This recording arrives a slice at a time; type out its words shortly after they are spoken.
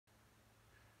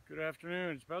Good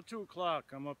afternoon. It's about 2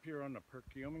 o'clock. I'm up here on the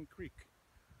Perkiomen Creek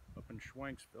up in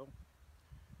Schwanksville.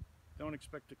 Don't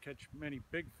expect to catch many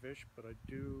big fish, but I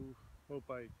do hope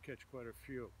I catch quite a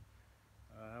few.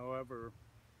 However,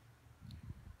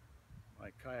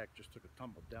 my kayak just took a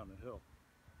tumble down the hill.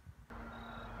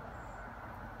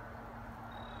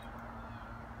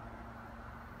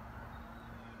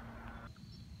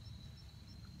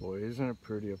 Boy, isn't it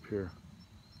pretty up here.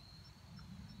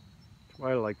 That's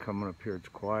why I like coming up here. It's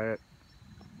quiet,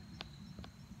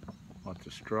 lots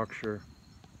of structure,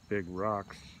 big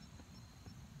rocks,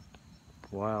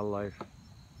 wildlife.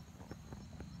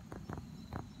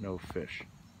 No fish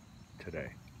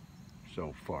today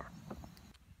so far.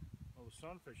 Well, the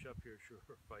sunfish up here sure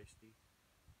are feisty.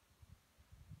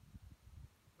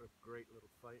 What a great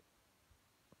little fight.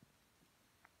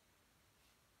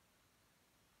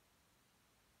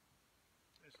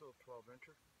 Nice little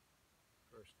 12-incher.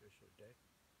 First fish of the day.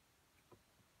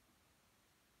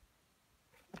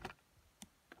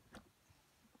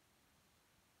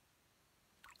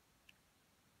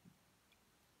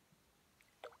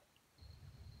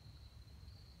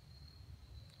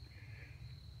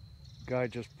 Guy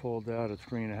just pulled out a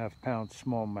 3.5-pound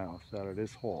smallmouth out of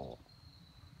this hole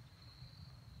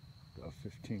about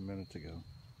 15 minutes ago.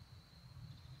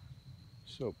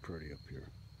 So pretty up here.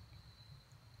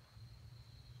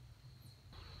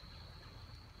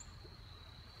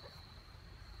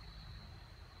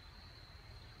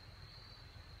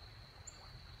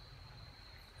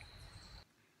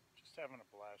 Just having a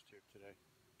blast here today.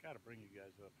 Gotta bring you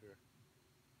guys up here.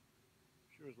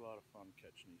 Sure was a lot of fun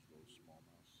catching these little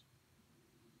smallmouths.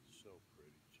 So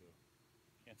pretty too.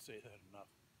 Can't say that enough.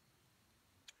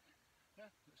 Yeah,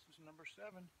 this is number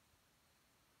 7.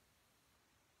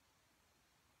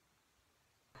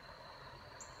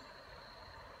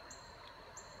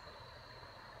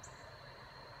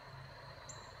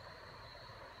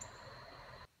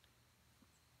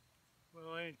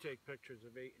 Well, I didn't take pictures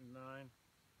of 8 and 9.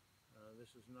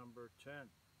 This is number 10.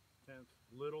 10th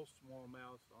little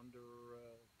smallmouth under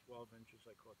 12 inches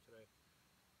I caught today.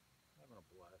 Having a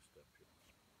blast up here.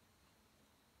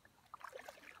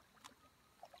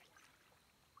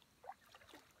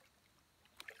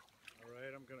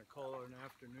 Alright, I'm going to call it an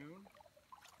afternoon.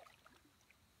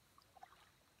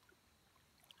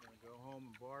 Going to go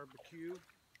home and barbecue.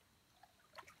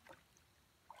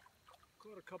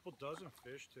 Caught a couple dozen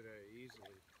fish today,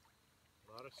 easily.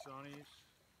 A lot of sunnies,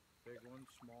 big ones,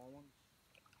 small ones.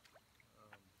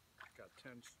 Got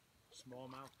 10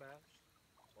 smallmouth bass,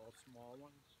 all small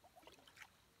ones.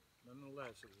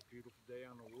 Nonetheless, it was a beautiful day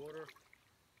on the water.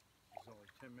 It's only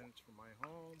 10 minutes from my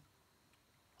home.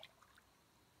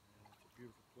 And it's a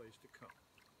beautiful place to come.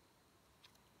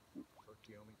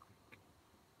 Perkiomen Creek.